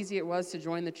how easy it was to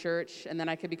join the church and that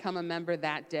I could become a member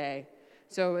that day.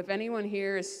 So if anyone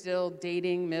here is still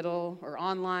dating Middle or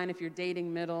online, if you're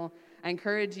dating Middle, I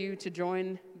encourage you to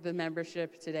join the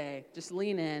membership today. Just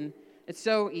lean in. It's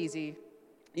so easy.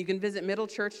 You can visit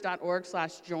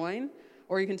middlechurch.org/join,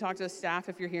 or you can talk to the staff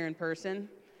if you're here in person.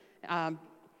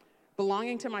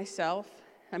 Belonging to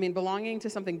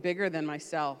something bigger than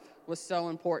myself was so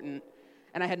important.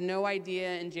 And I had no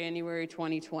idea in January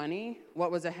 2020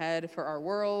 what was ahead for our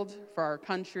world, for our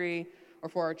country, or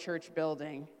for our church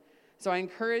building. So I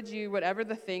encourage you, whatever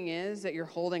the thing is that you're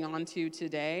holding on to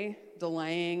today,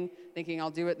 delaying, thinking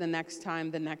I'll do it the next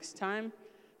time,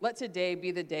 let today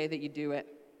be the day that you do it.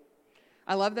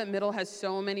 I love that Middle has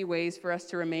so many ways for us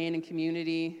to remain in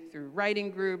community through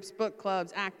writing groups, book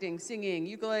clubs, acting, singing,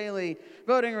 ukulele,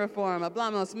 voting reform,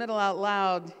 Hablamos, Middle Out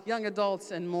Loud, young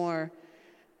adults, and more.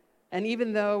 And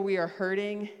even though we are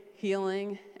hurting,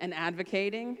 healing, and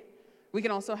advocating, we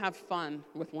can also have fun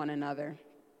with one another.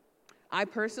 I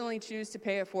personally choose to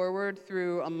pay it forward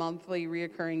through a monthly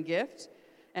reoccurring gift,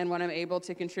 and when I'm able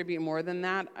to contribute more than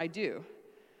that, I do.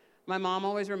 My mom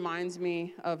always reminds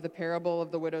me of the parable of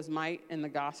the widow's mite in the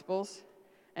Gospels,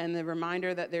 and the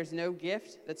reminder that there's no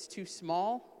gift that's too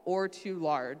small or too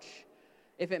large.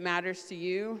 If it matters to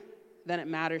you, then it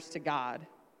matters to God.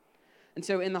 And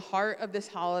so in the heart of this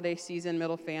holiday season,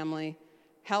 Middle family,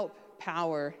 help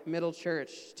power Middle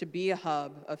Church to be a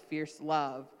hub of fierce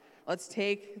love. Let's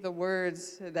take the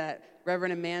words that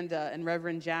Reverend Amanda and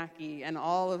Reverend Jackie and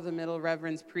all of the Middle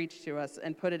Reverends preach to us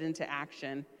and put it into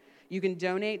action. You can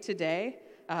donate today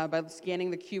by scanning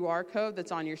the QR code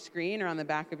that's on your screen or on the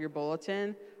back of your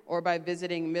bulletin, or by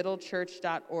visiting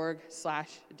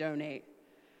middlechurch.org/donate.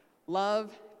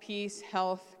 Love, peace,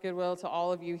 health, goodwill to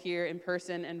all of you here in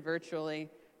person and virtually.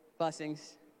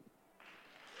 Blessings.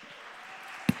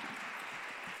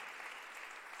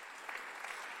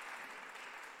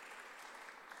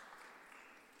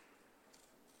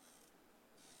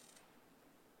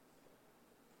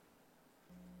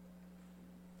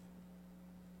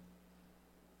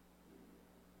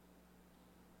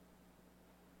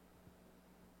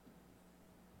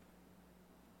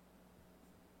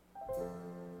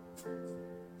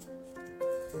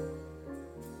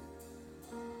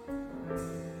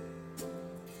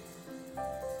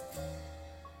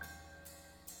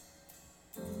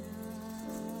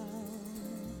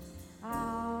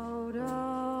 Out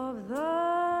of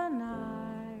the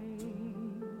night,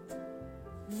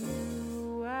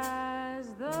 new as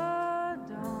the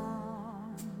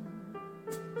dawn,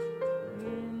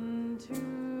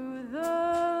 into the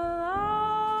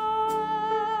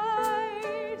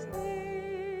light this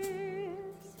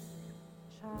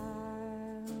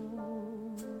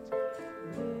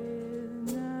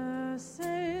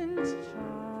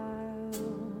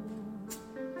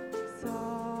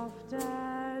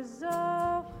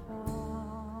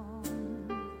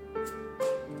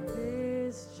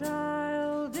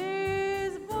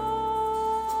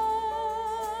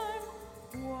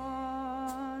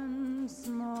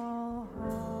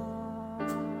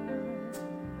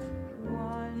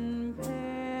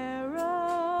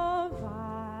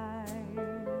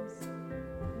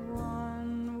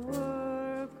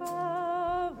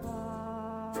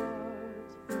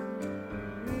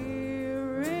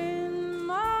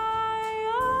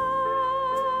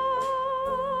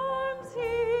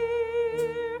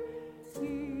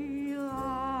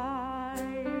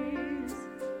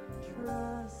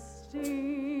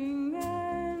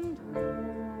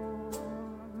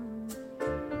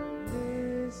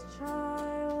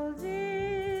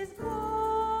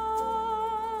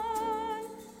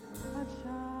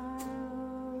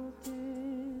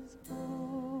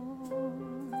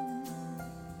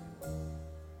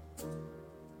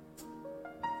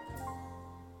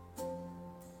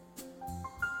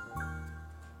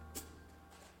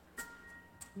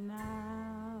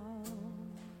now.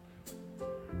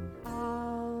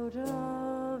 Out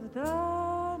of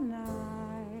the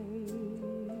night,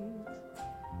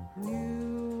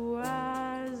 new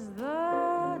as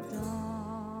the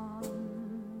dawn,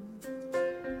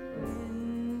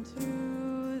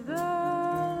 into the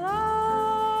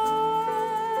light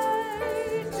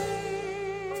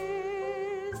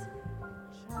is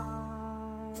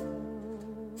child,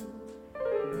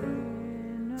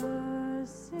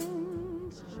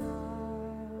 innocent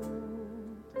child,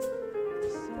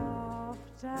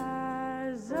 soft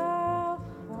as a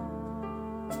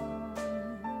fawn.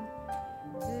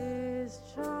 This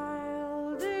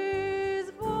child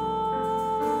is born,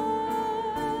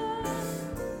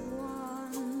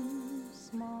 one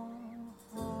small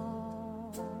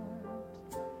heart,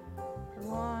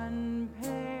 one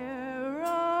pair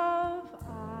of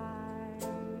eyes,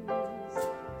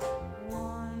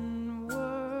 one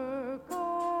work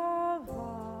of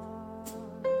art.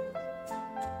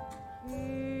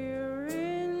 Here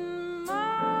in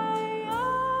my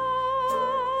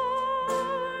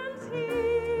arms,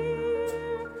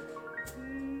 here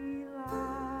he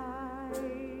lies,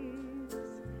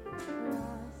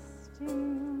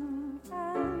 trusting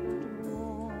and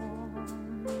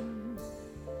warm.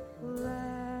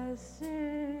 Blessed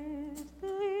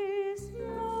this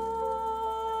morn,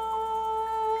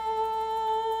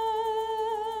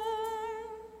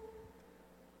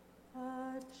 a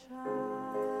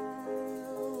child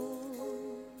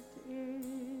is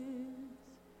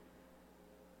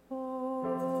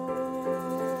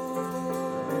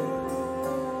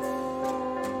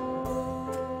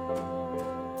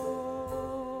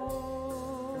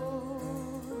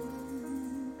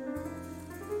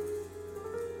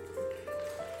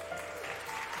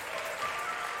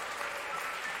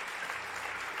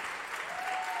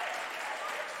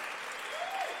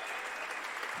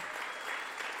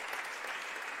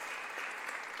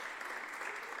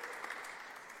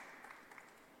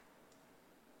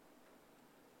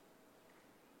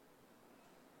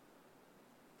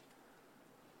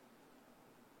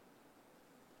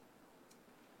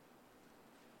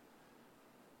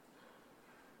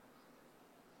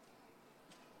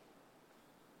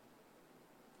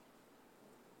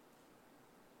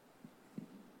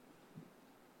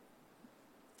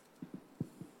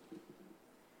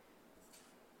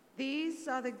These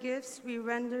are the gifts we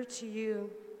render to you.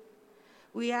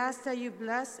 We ask that you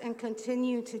bless and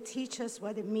continue to teach us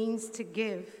what it means to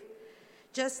give,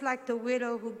 just like the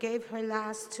widow who gave her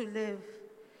last to live.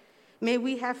 May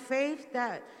we have faith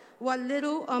that what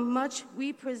little or much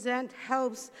we present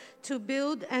helps to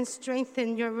build and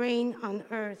strengthen your reign on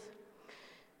earth.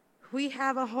 We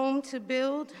have a home to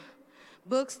build,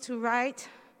 books to write,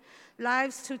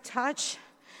 lives to touch,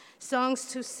 songs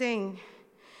to sing.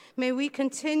 May we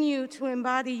continue to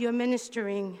embody your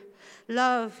ministering,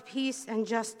 love, peace, and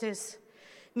justice.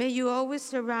 May you always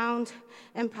surround,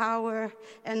 empower,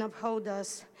 and uphold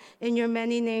us. In your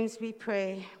many names we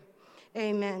pray.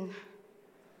 Amen.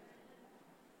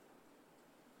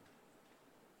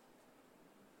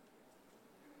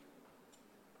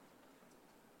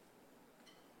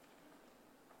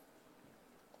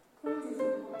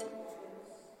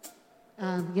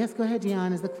 Yes, go ahead,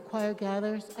 Dion. As the choir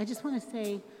gathers, I just want to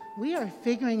say we are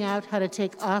figuring out how to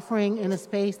take offering in a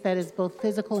space that is both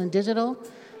physical and digital,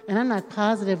 and I'm not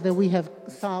positive that we have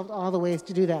solved all the ways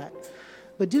to do that.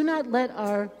 But do not let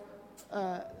our,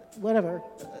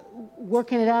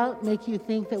 working it out make you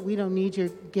think that we don't need your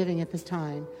giving at this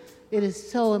time. It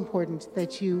is so important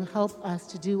that you help us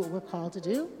to do what we're called to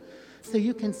do. So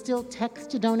you can still text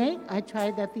to donate. I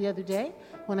tried that the other day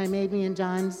when I made me and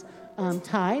John's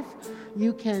tithe.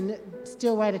 You can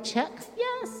still write a check.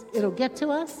 Yes, it'll get to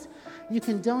us. You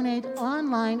can donate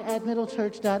online at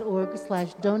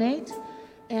middlechurch.org/donate,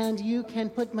 and you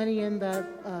can put money in the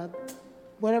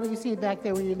whatever you see back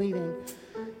there when you're leaving.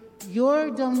 Your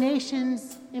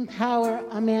donations empower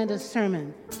Amanda's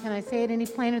sermon. Can I say it any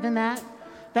plainer than that?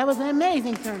 That was an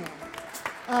amazing sermon.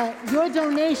 Your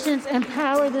donations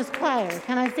empower this choir.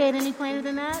 Can I say it any plainer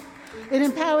than that? It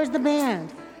empowers the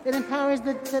band. It empowers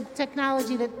the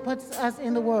technology that puts us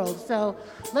in the world. So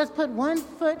let's put one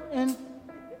foot in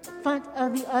front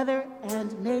of the other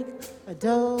and make a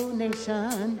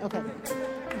donation. Okay.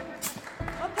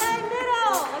 Okay,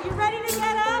 middle. Are you ready to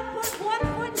get up? Put one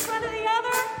foot in front of the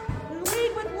other and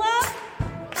lead with love.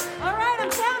 All right,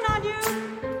 I'm counting on you.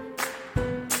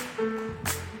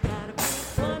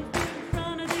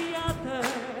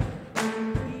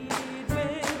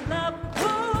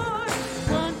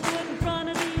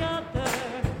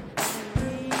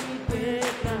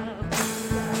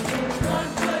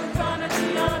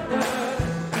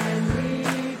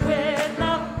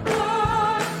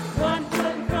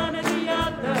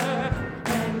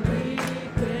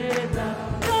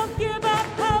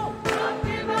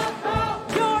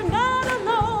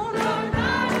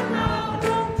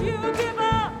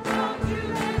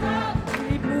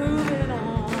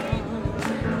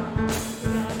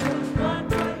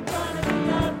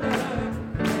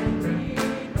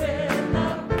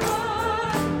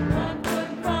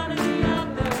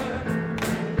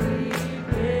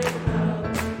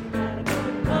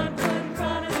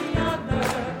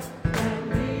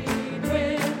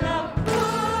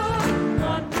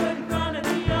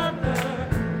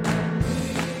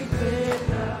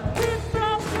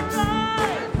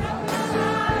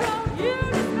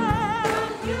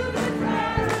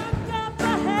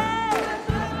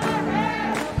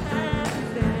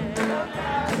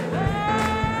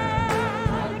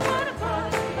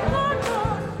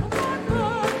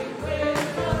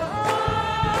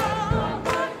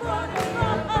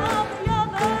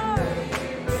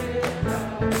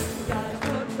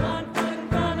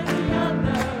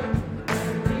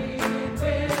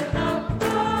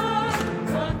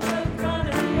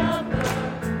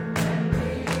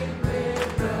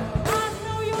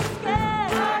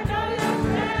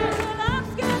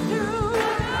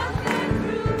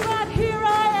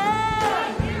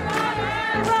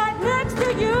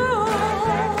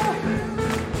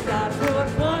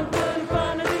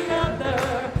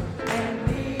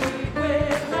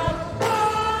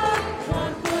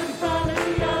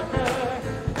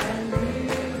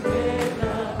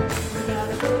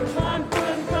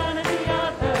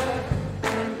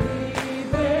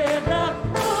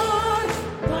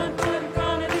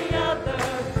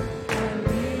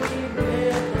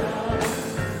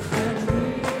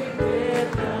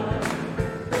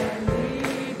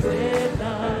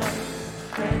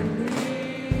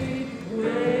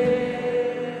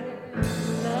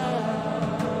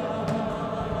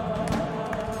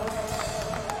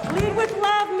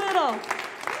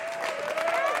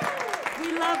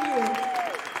 love you.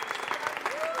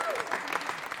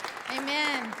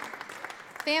 Amen.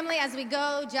 Family, as we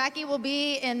go, Jackie will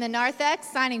be in the narthex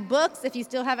signing books if you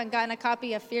still haven't gotten a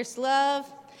copy of Fierce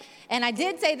Love. And I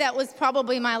did say that was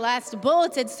probably my last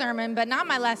bulleted sermon, but not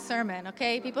my last sermon,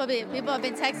 okay? People have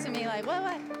been texting me like,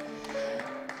 what?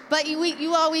 But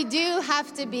we do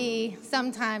have to be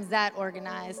sometimes that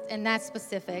organized and that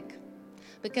specific,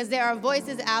 because there are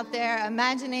voices out there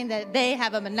imagining that they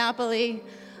have a monopoly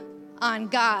on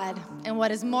God and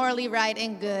what is morally right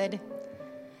and good.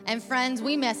 And friends,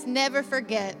 we must never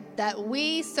forget that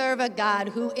we serve a God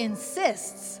who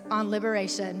insists on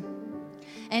liberation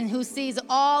and who sees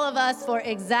all of us for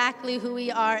exactly who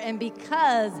we are, and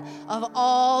because of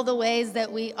all the ways that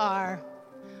we are,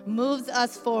 moves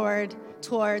us forward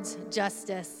towards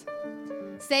justice.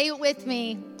 Say it with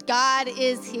me, God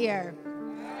is here.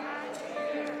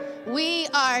 We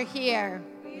are here.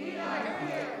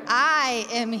 I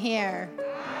am here.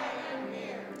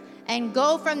 And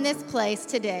go from this place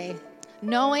today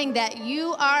knowing that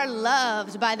you are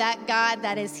loved by that God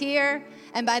that is here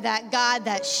and by that God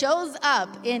that shows up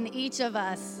in each of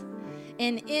us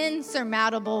in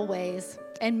insurmountable ways.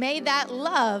 And may that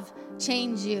love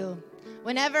change you.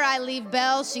 Whenever I leave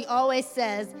Belle, she always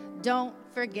says, don't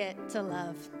forget to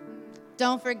love.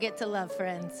 Don't forget to love,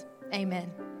 friends.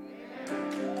 Amen.